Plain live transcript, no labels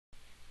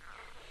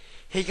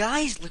Hey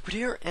guys, Liquid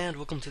here, and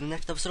welcome to the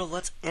next episode of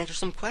Let's Answer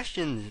Some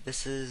Questions.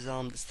 This is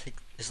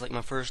like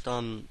my first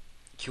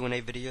Q&A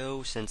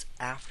video since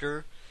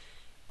after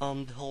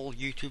the whole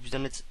YouTube's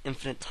done its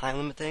infinite time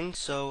limit thing.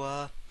 So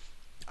I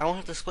won't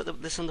have to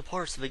split this into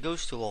parts if it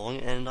goes too long,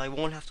 and I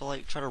won't have to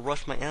like try to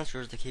rush my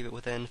answers to keep it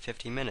within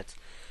 15 minutes,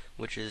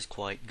 which is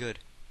quite good.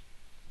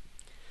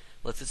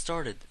 Let's get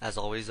started. As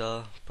always,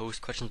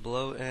 post questions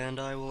below, and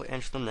I will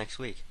answer them next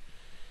week.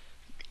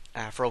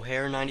 Afro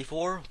Hair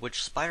 94,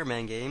 which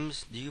Spider-Man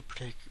games do you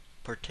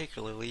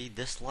particularly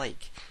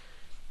dislike?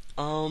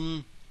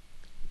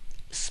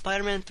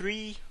 Spider-Man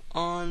 3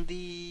 on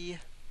the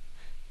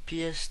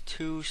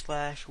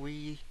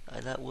PS2/Wii.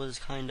 That was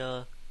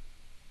kinda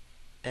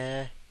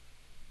eh.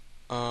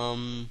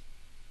 Some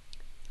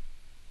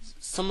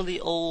of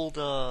the old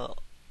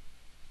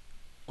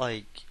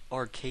like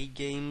arcade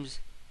games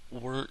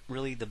weren't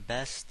really the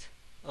best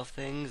of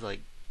things.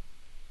 Like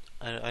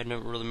I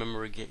never really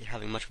remember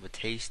having much of a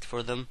taste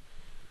for them.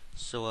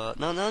 So,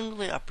 not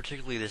really I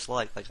particularly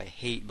dislike, like I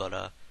hate,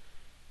 but,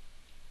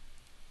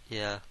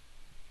 yeah.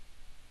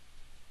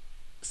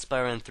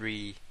 Spider-Man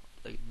 3,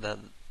 like, that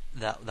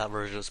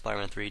version of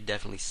Spider-Man 3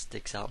 definitely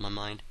sticks out in my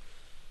mind.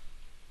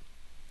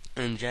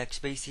 And Jack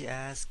Spacey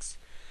asks,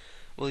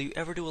 will you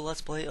ever do a Let's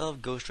Play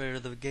of Ghost Rider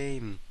the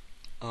game?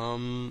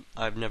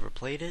 I've never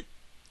played it.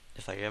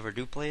 If I ever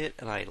do play it,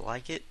 and I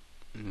like it,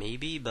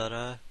 maybe,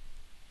 but,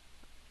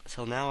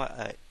 until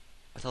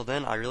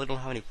then, I really don't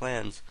have any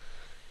plans.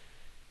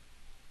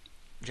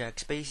 Jack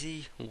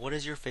Spacey, what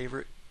is your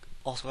favorite?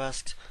 Also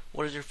asks,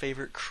 what is your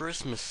favorite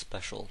Christmas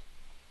special?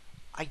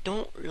 I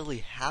don't really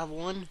have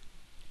one.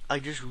 I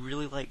just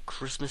really like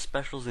Christmas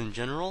specials in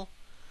general.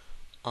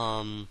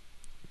 Really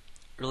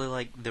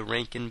like the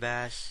Rankin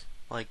Bass,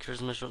 like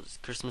Christmas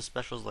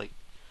specials, like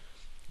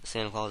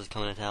Santa Claus is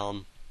coming to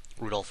town,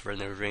 Rudolph the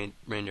Red-Nosed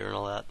Reindeer, and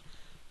all that.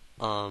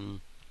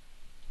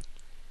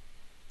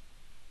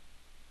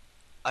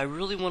 I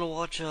really want to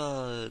watch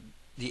the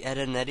Ed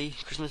and Eddie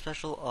Christmas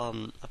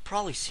special. I've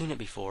probably seen it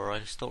before. I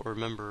just don't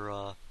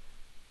remember.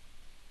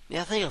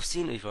 Yeah, I think I've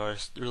seen it before. I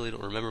just really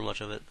don't remember much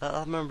of it.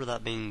 I remember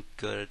that being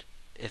good.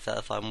 If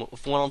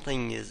one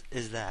thing is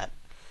that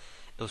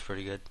it was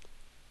pretty good.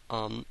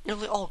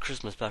 All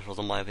Christmas specials,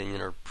 in my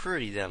opinion, are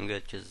pretty damn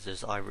good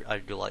because I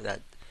do like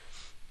that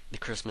the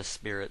Christmas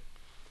spirit.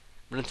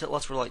 But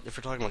if we're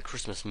talking like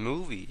Christmas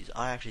movies,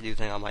 I actually do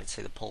think I might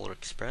say the Polar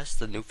Express,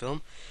 the new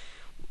film.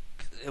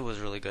 It was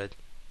really good.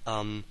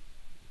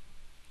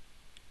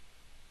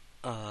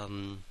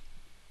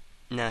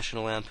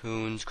 National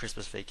Lampoon's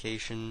Christmas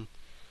Vacation,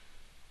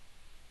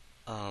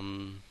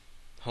 Home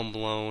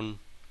Alone.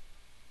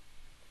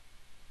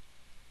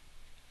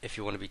 If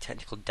you want to be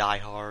technical, Die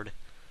Hard.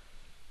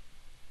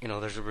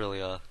 There's a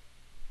really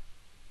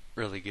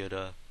good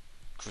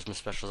Christmas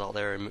specials out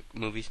there in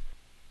movies.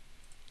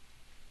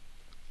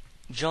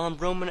 John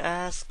Broman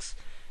asks,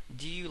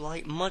 do you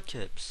like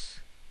Mudkips?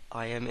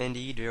 I am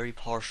indeed very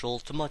partial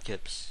to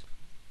Mudkips.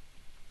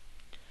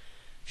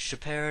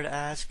 Shepard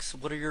asks,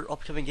 what are your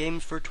upcoming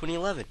games for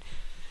 2011?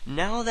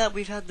 Now that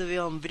we've had the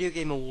Video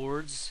Game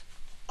Awards,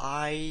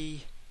 I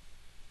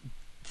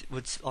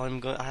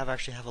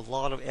actually have a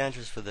lot of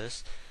answers for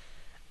this.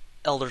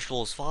 Elder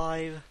Scrolls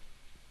 5,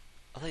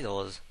 I think that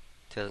was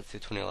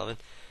 2011.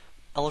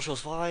 Elder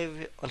Scrolls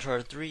 5,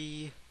 Uncharted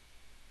 3,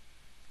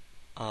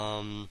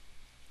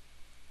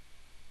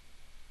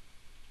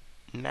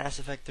 Mass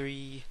Effect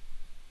 3,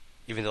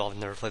 even though I've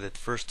never played the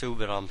first two,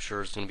 but I'm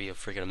sure it's going to be a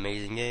freaking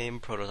amazing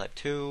game. Prototype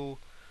 2,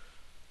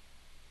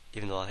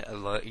 even though I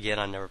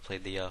never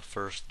played the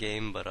first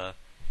game, but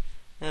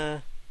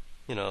I've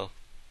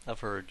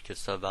heard good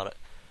stuff about it.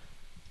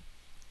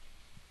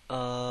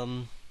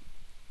 No,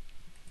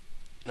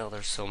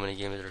 there's so many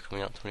games that are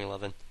coming out in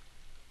 2011.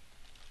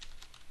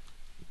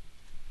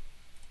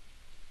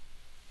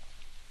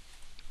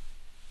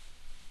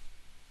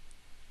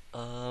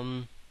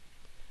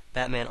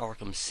 Batman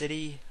Arkham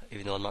City,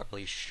 even though I'm not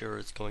really sure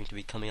it's going to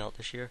be coming out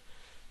this year.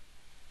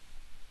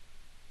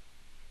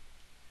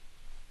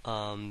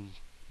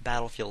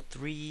 Battlefield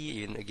 3,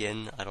 even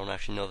again, I don't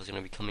actually know if it's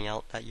going to be coming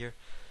out that year.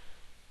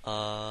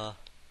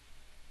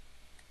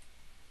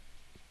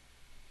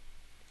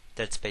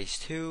 Dead Space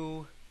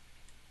 2.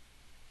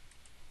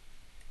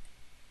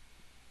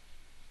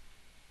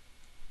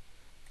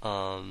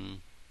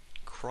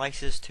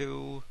 Crysis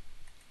 2.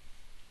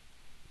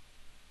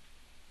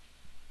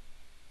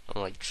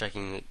 I'm like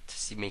checking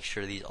to make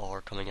sure these all are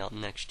coming out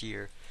next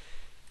year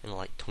in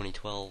like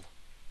 2012.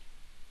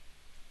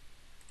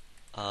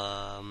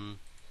 Trying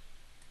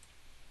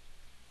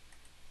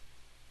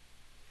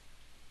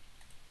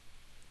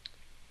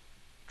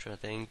to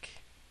think.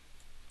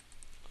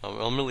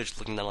 I'm really just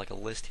looking at like a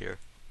list here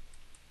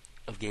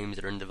of games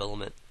that are in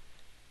development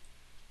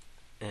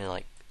and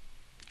like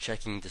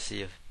checking to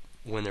see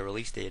when their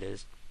release date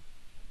is.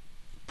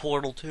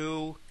 Portal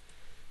 2,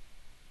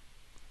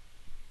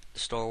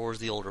 Star Wars: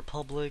 The Old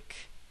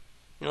Republic.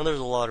 There's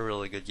a lot of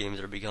really good games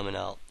that are coming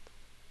out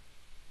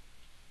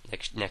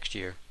next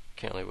year.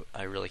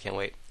 I really can't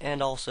wait.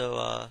 And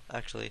also,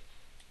 actually,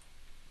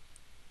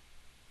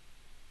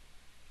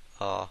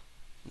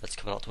 that's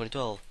coming out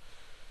 2012.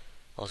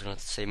 I was gonna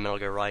say Metal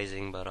Gear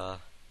Rising, but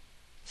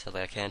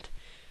sadly I can't.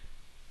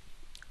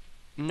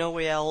 No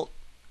Way Out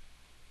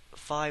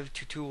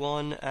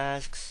 5221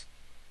 asks,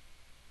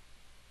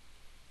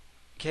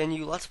 Can you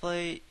do a let's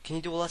play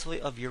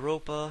of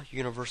Europa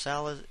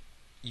Universalis?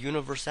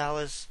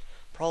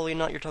 Probably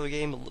not your type of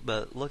game,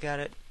 but look at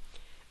it.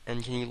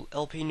 And can you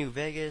LP New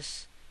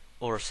Vegas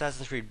or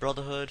Assassin's Creed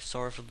Brotherhood?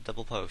 Sorry for the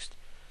double post.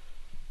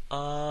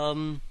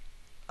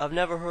 I've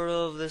never heard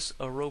of this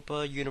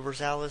Europa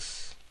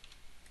Universalis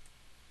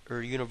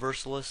or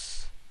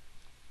Universalis.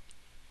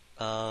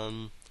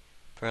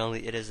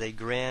 Apparently it is a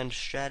grand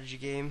strategy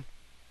game.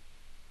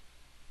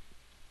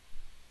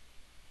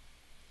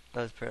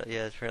 Apparently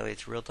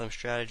it's real-time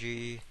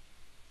strategy.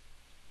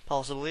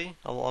 Possibly.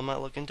 I might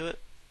look into it.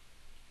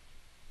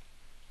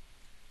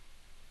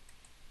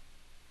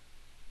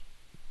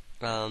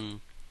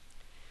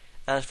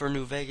 As for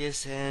New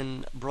Vegas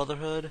and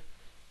Brotherhood,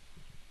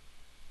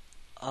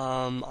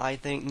 I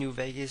think New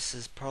Vegas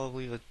is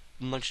probably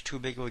much too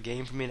big of a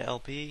game for me to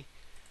LP.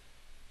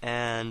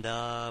 And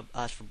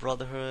as for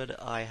Brotherhood,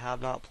 I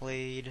have not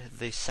played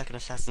the second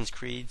Assassin's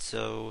Creed,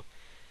 so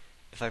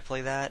if I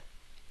play that,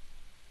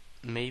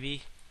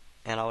 maybe.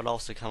 And I would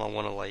also kind of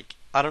want to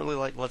I don't really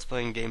like let's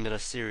playing games in a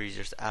series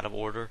just out of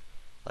order.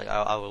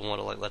 I would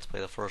want to let's play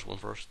the first one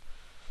first.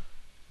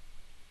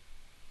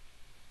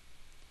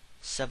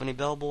 70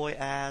 Bellboy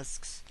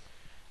asks,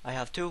 I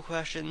have two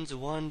questions.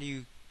 One, do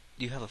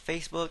you have a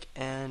Facebook?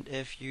 And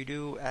if you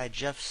do, add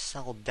Jeff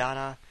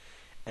Saldana.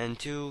 And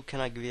two,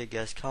 can I be a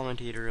guest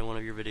commentator in one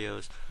of your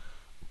videos?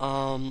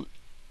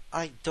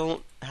 I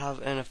don't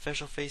have an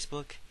official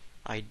Facebook.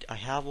 I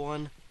have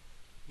one,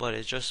 but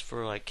it's just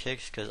for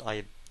kicks because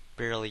I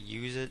barely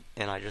use it,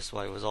 and I just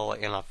was all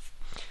and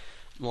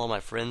all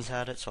my friends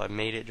had it, so I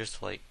made it just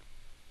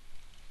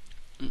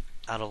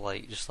out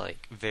of just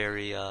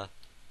very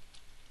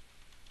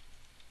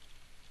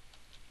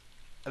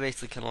I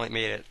basically kind of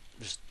made it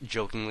just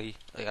jokingly.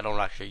 I don't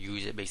actually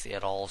use it basically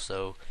at all.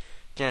 So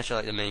to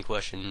answer the main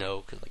question,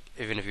 no, because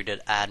even if you did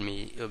add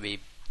me, it would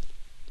be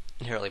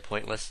inherently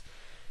pointless.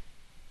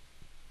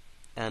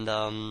 And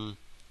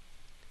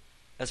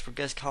as for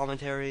guest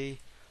commentary,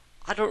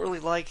 I don't really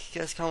like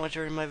guest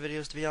commentary in my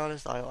videos, to be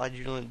honest. I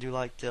generally do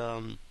like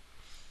to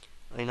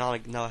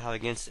not have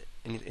against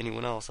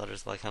anyone else. I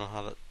just kind of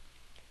have it.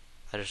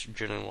 I just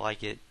generally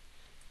like it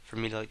for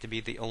me to be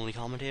the only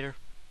commentator,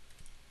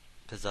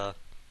 because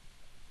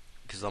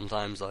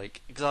sometimes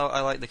because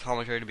I like the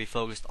commentary to be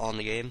focused on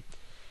the game,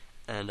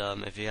 and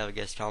if you have a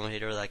guest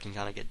commentator, that can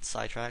kind of get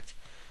sidetracked.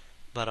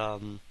 But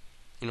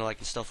in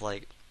stuff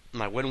like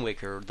my Wind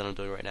Waker that I'm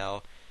doing right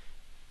now,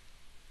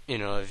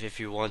 if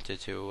you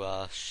wanted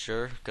to,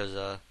 sure,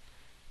 because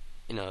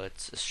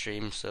it's a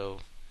stream, so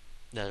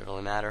it doesn't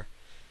really matter.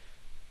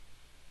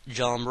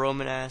 John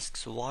Roman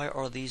asks, why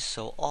are these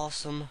so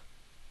awesome?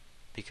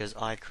 Because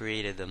I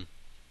created them.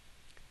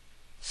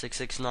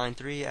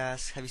 6693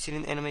 asks, have you seen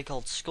an anime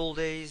called School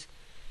Days?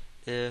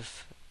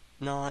 If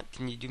not,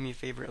 can you do me a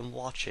favor and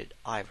watch it?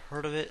 I've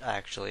heard of it,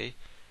 actually.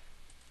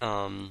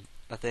 I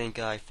think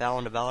I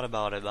found about it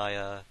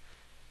by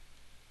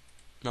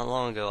not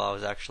long ago. I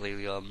was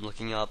actually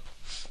looking up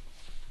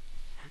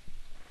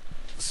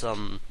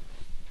some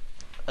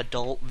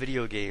adult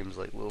video games,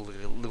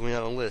 looking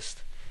at a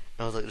list.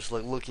 And I was just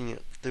looking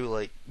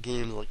through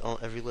games on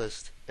every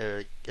list,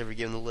 every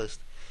game on the list.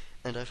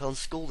 And I found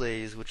School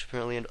Days, which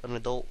apparently an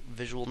adult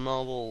visual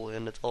novel,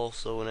 and it's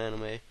also an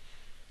anime.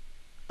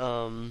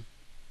 Now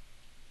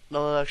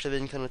I've actually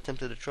been kind of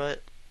tempted to try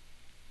it.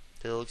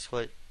 It looks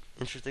quite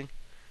interesting.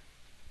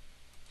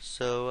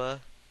 So,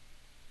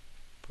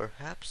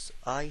 perhaps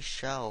I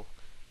shall.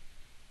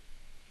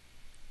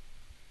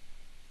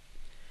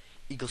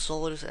 Eagle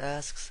Solidus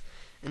asks,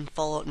 in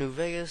Fallout New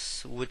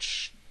Vegas,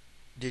 which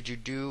did you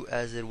do,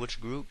 as in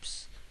which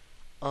groups?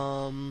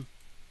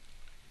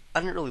 I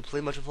didn't really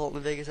play much of Fallout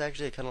New Vegas,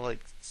 actually. I kind of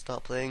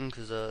stopped playing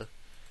because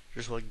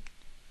just wait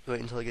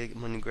until I get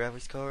my new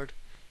graphics card,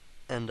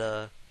 and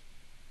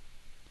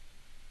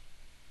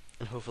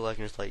hopefully I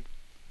can just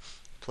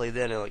play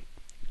then and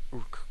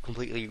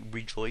completely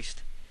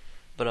rejoiced.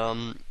 But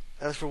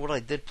as for what I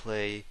did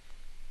play,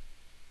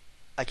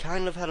 I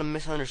kind of had a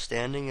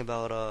misunderstanding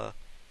about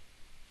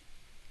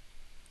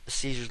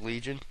Caesar's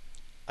Legion.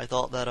 I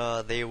thought that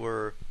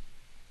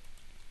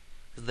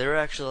they're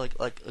actually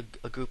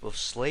a group of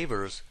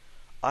slavers.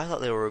 I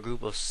thought they were a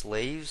group of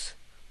slaves,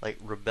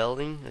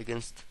 rebelling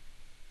against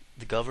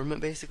the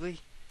government, basically.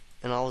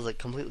 And I was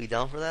completely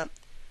down for that.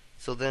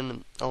 So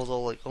then I was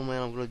all oh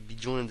man, I'm gonna be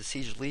joining the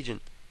Caesar's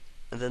Legion.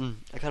 And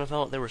then I kind of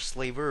found out they were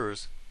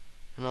slavers,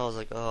 and I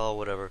was oh,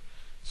 whatever.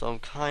 So I'm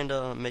kind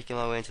of making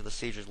my way into the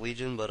Caesar's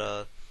Legion,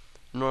 but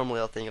normally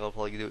I think I'll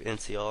probably do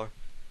NCR.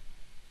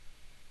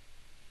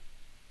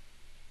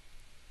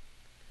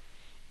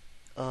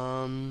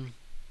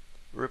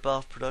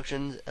 Ripoff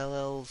Productions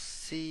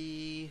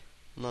LLC.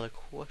 Not a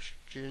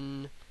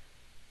question.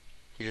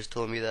 He just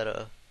told me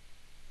that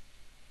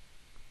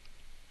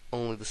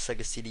only the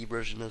Sega CD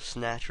version of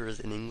Snatcher is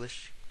in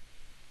English.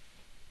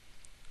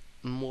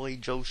 Moy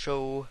Joe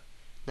Show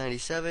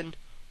 97.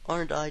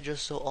 Aren't I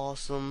just so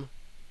awesome?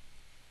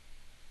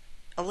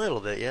 A little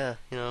bit, yeah,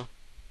 you know.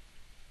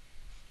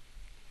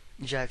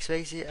 Jack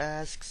Spacey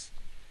asks,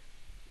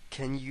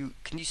 can you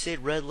say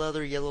red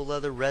leather, yellow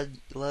leather, red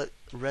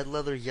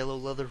leather, yellow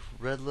leather,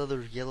 red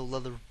leather, yellow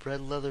leather,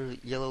 red leather,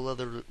 yellow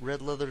leather,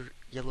 red leather,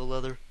 yellow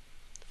leather,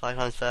 5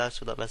 times fast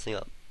without messing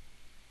up?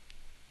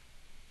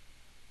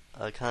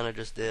 I kinda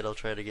just did. I'll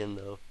try it again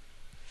though.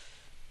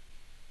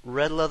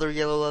 Red leather,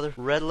 yellow leather,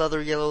 red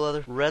leather, yellow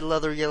leather, red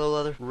leather, yellow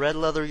leather, red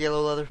leather,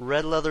 yellow leather,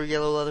 red leather,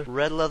 yellow leather,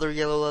 red leather,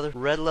 yellow leather,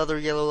 red leather,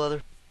 yellow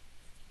leather.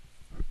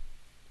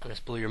 I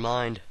just blew your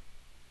mind.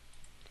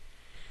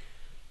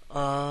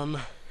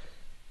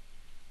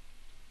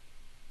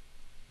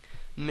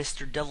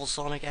 Mr. Devil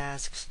Sonic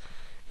asks,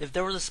 if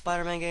there was a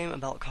Spider-Man game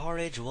about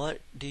Carnage,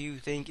 what do you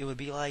think it would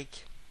be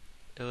like?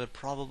 It would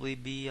probably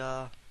be,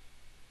 well,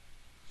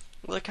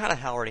 it kind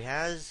of already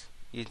has.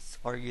 You'd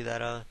argue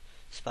that,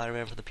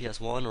 Spider-Man for the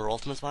PS1 or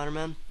Ultimate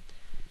Spider-Man.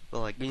 But,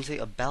 like, when you say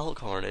about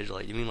Carnage,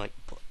 like, you mean, like,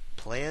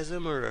 play as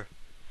him, or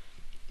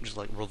just,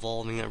 like,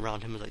 revolving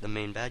around him as, like, the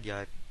main bad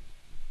guy?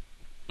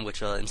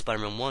 Which, in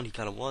Spider-Man 1, he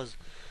kind of was,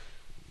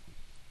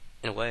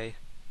 in a way,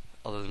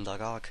 other than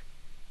Doc Ock.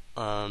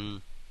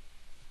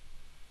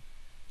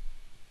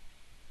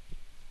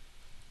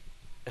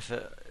 If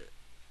it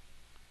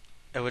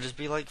would just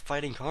be like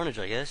fighting Carnage,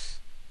 I guess,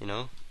 you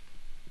know?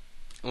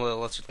 Well,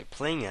 let's just like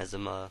playing as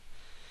him, it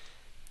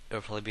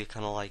would probably be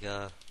kind of like,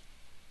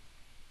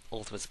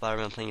 Ultimate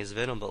Spider-Man playing as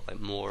Venom, but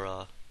like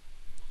more,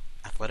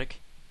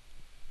 athletic.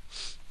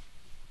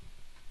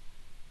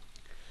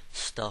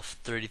 Stuff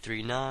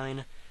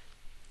 33.9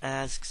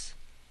 asks,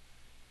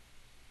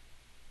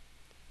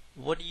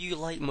 what do you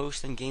like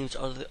most in games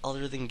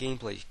other than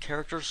gameplay?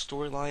 Characters,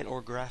 storyline,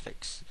 or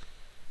graphics?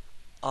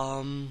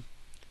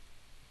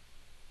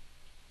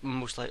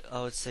 Most like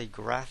I would say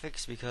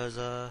graphics, because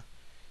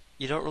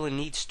you don't really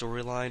need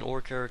storyline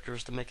or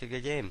characters to make a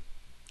good game.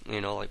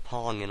 You know, like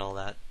Pong and all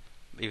that.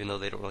 Even though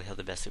they don't really have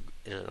the best,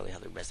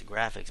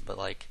 graphics, but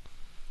like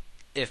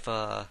if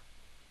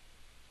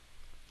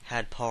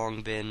had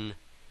Pong been,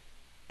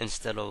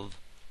 instead of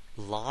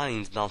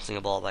lines bouncing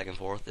a ball back and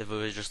forth, if it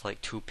was just like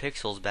 2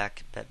 pixels if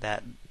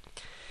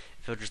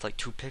it was just like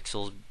 2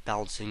 pixels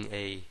bouncing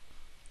a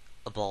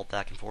ball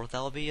back and forth,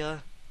 that would be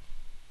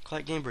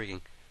quite game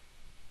breaking.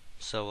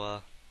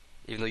 So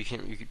even though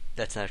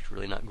that's actually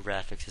really not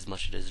graphics as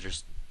much as it is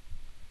just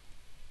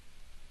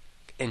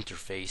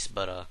interface,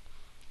 but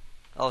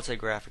I would say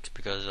graphics,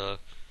 because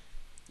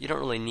you don't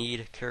really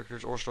need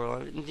characters or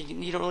storyline.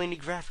 You don't really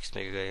need graphics to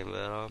make a game,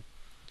 but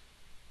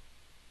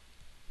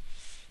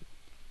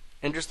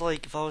and just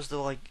like if I was to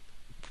like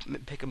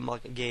pick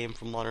like a game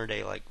from modern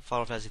day, like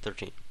Final Fantasy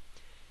 13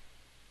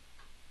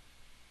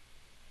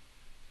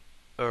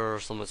 or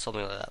something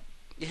like that.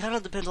 It kind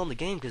of depends on the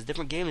game, because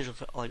different games are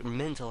like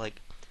meant to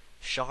like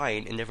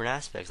shine in different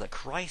aspects. Like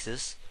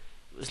Crysis,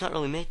 it's not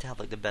really made to have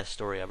like the best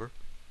story ever.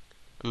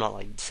 I'm not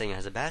like saying it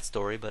has a bad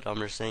story, but I'm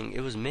just saying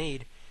it was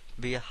made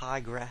to be a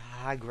high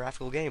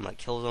graphical game, like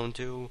Killzone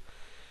 2, you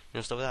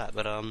know, stuff like that.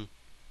 But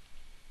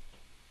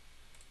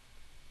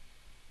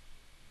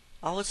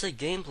I would say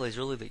gameplay is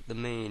really the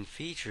main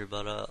feature.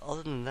 But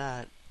other than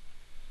that,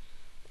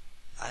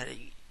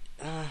 it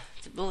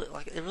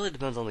really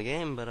depends on the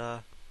game.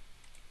 But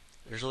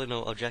there's really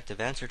no objective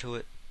answer to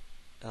it.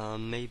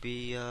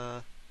 Maybe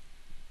yeah,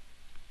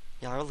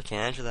 I really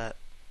can't answer that,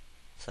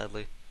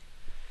 sadly.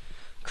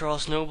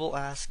 Cross Noble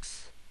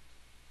asks,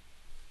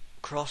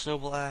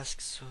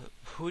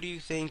 who do you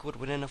think would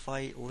win in a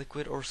fight,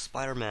 Liquid or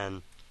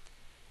Spider-Man?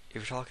 If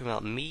you're talking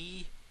about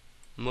me,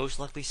 most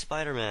likely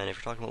Spider-Man. If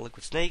you're talking about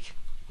Liquid Snake,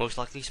 most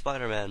likely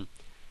Spider-Man.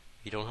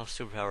 You don't have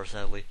superpowers,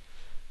 sadly.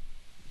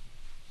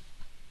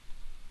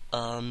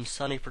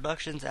 Sunny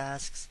Productions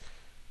asks,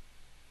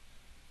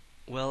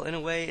 well, in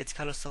a way, it's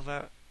kind of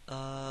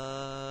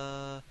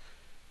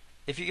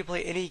if you could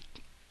play any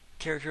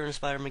character in a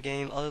Spider-Man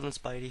game other than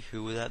Spidey,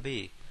 who would that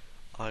be?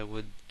 I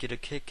would get a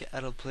kick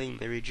out of playing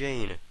Mary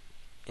Jane,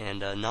 and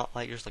not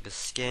like just like a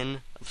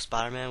skin of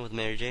Spider-Man with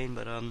Mary Jane,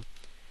 but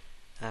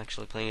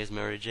actually playing as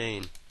Mary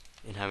Jane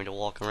and having to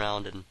walk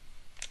around and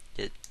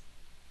get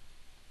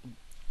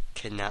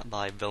kidnapped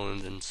by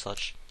villains and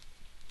such.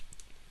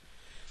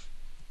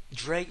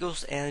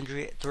 Dragos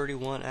Andrea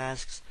 31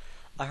 asks,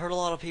 I heard a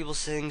lot of people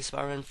saying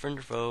Spider-Man Friend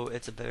or Foe,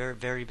 it's a very,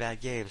 very bad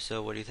game,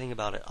 so what do you think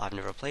about it? I've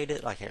never played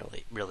it, I can't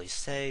really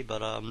say,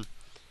 but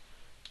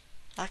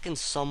I can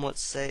somewhat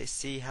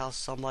see how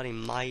somebody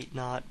might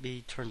not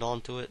be turned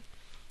on to it.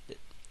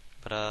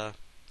 But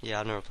yeah,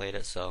 I've never played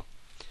it, so.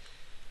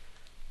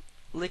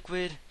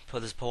 Liquid,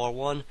 put this Polar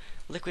 1.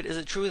 Liquid, is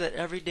it true that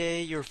every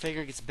day your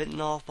finger gets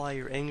bitten off by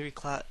your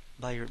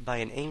by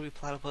an angry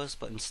platypus,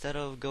 but instead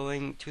of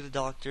going to the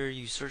doctor,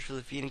 you search for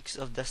the Phoenix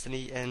of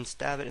Destiny and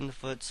stab it in the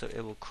foot so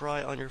it will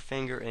cry on your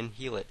finger and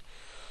heal it?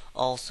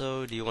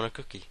 Also, do you want a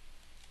cookie?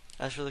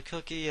 As for the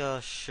cookie,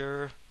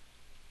 sure.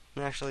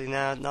 Actually,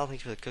 nah, no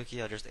thanks for the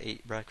cookie. I just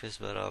ate breakfast,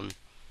 but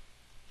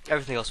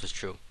everything else was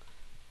true.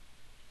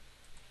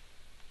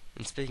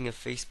 And speaking of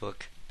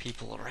Facebook,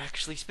 people are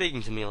actually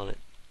speaking to me on it.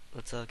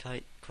 That's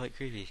quite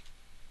creepy.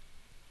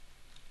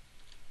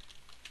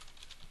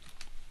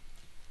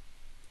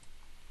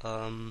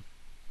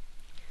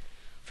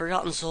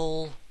 Forgotten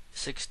Soul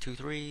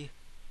 623.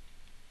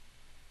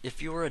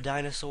 If you were a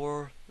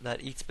dinosaur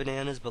that eats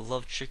bananas but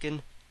loved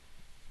chicken,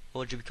 what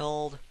would you be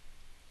called?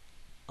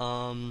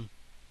 I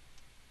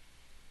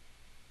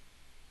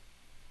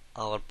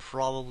would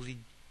probably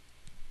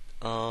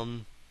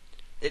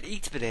it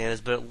eats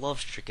bananas but it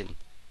loves chicken.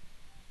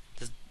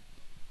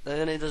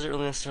 Then it doesn't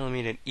really necessarily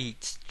mean it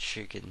eats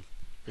chicken.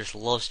 It just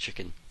loves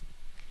chicken.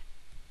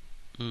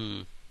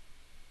 Banana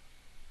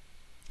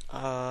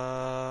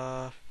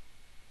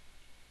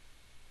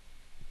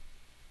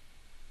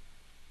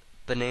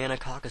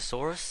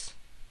Caucasaurus?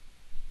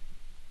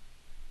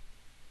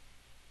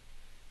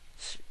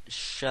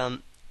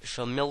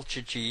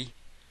 Shamilchichi.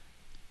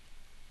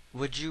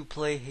 Would you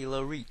play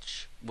Halo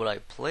Reach? Would I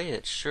play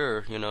it?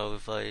 Sure. You know,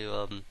 if I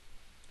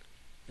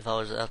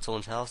was at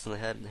someone's house and they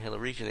had Halo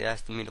Reach and they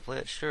asked me to play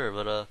it, sure.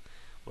 But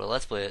well,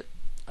 let's play it.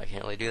 I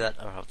can't really do that.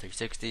 I don't have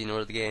 360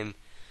 nor the game.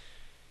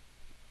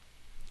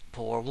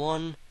 Pour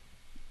 1.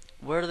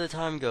 Where did the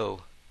time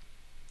go?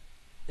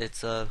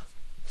 It's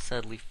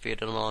sadly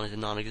faded on into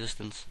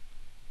non-existence.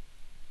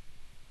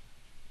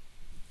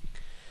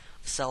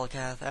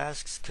 Salakath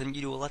asks, "Couldn't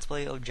you do a let's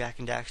play of Jak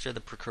and Daxter: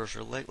 The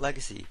Precursor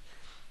Legacy?"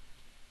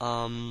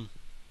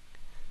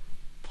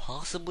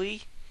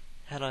 Possibly.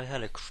 Had I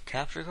had a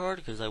capture card,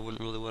 because I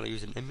wouldn't really want to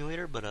use an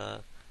emulator,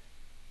 but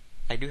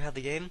I do have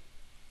the game,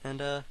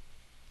 and I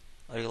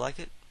do like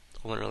it.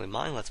 I wouldn't really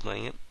mind let's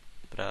playing it,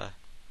 but I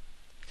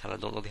kind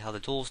of don't really have the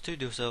tools to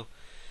do so.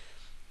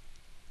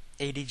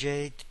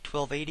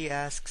 ADJ1280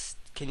 asks,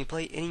 "Can you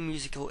play any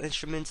musical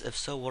instruments? If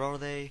so, what are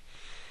they?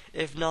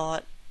 If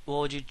not, what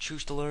would you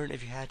choose to learn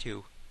if you had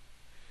to?"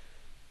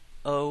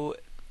 Oh,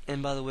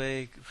 and by the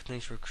way,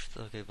 thanks for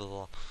okay,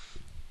 blah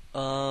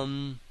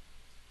blah.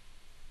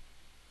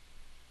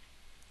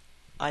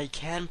 I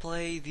can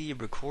play the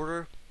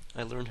recorder.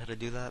 I learned how to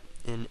do that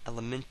in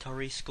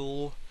elementary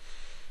school.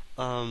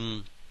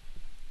 The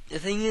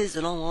thing is,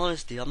 in all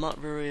honesty, I'm not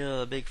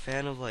very big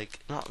fan of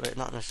not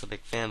necessarily a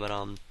big fan, but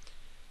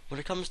when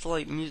it comes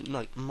to music,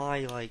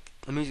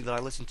 the music that I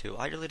listen to,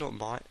 I really don't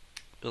mind.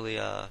 Really,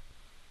 I'm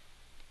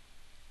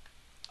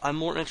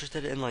more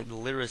interested in the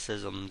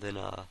lyricism than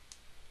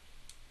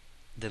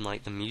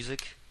the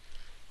music.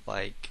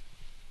 Let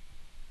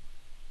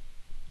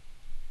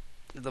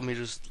me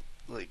just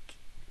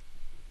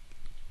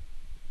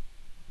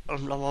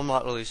I'm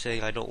not really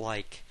saying I don't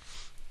like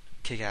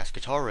kick-ass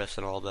guitar riffs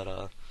and all, but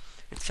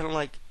it's kind of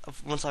like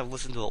once I've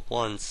listened to it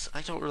once,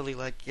 I don't really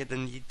get the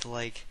need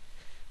to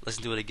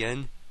listen to it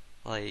again.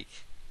 I'm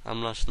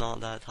just not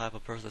that type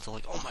of person that's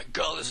like, oh my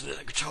god, listen to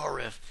that guitar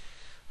riff.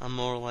 I'm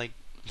more like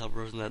the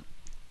person that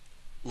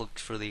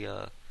looks for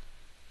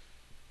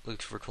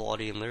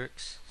quality in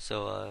lyrics.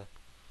 So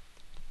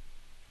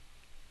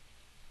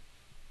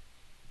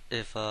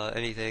if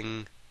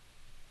anything,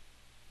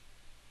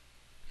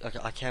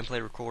 I can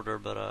play recorder,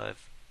 but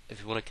if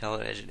you want to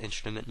count it as an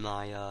instrument,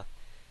 my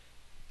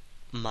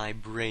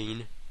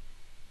brain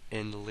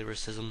in the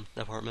lyricism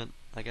department,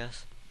 I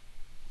guess.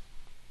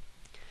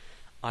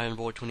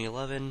 Ironboy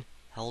 2011,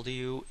 how old are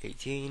you?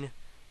 18.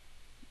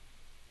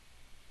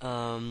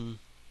 And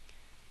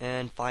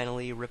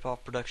finally,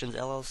 Ripoff Productions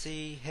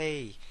LLC.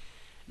 Hey,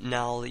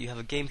 now that you have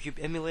a GameCube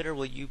emulator,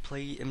 will you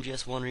play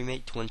MGS1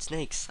 Remake Twin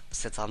Snakes?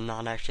 Since I'm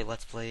not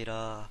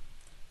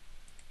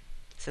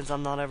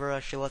ever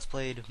actually Let's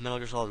Played Metal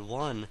Gear Solid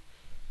 1,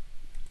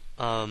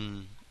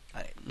 no,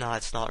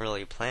 it's not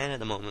really a plan at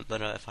the moment,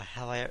 but if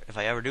I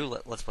ever do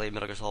Let's Play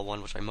Metal Gear Solid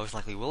 1, which I most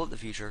likely will in the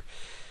future,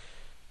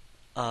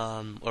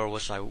 or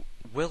which I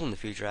will in the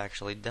future,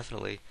 actually,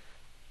 definitely,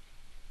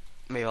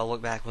 maybe I'll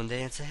look back one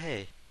day and say,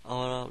 hey, I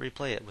want to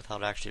replay it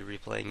without actually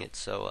replaying it,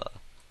 so,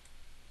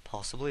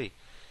 possibly.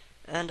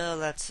 And,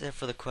 that's it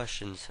for the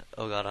questions.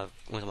 Oh god, I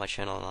went to my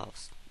channel and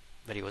that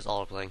video was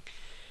autoplaying.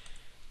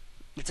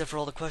 That's it for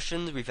all the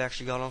questions. We've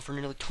actually gone on for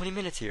nearly 20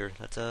 minutes here.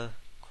 That's,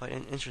 quite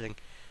interesting.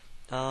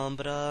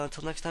 But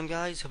until next time,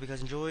 guys, hope you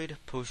guys enjoyed.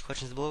 Post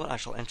questions below, and I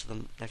shall answer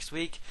them next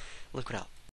week. Look it out.